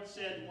Lord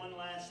said one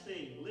last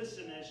thing.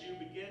 Listen, as you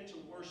begin to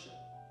worship,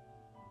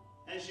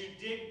 as you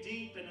dig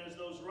deep and as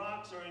those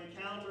rocks are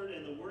encountered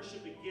and the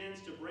worship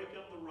begins to break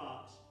up the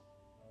rocks,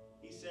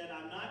 he said,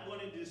 I'm not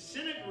going to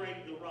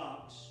disintegrate the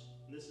rocks.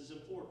 And this is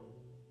important.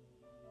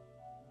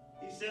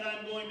 He said,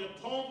 I'm going to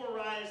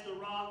pulverize the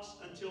rocks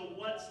until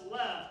what's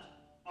left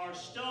are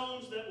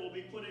stones that will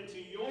be put into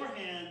your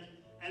hand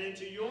and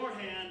into your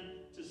hand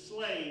to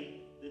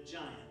slay the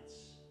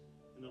giants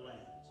in the land.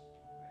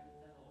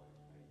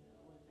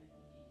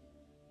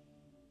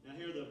 Now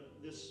hear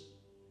this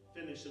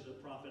finish of the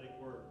prophetic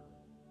word.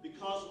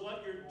 Because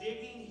what you're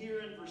digging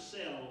here in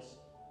Versailles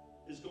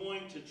is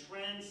going to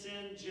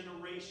transcend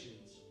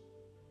generations.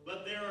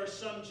 But there are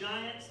some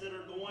giants that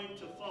are going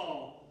to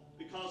fall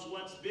because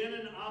what's been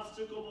an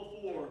obstacle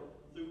before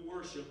through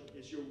worship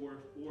is your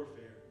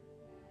warfare.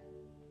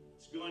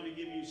 It's going to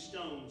give you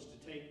stones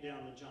to take down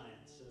the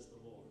giants, says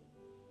the Lord.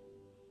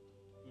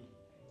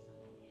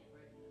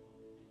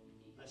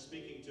 I'm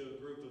speaking to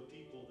a group of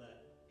people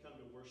that come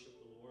to worship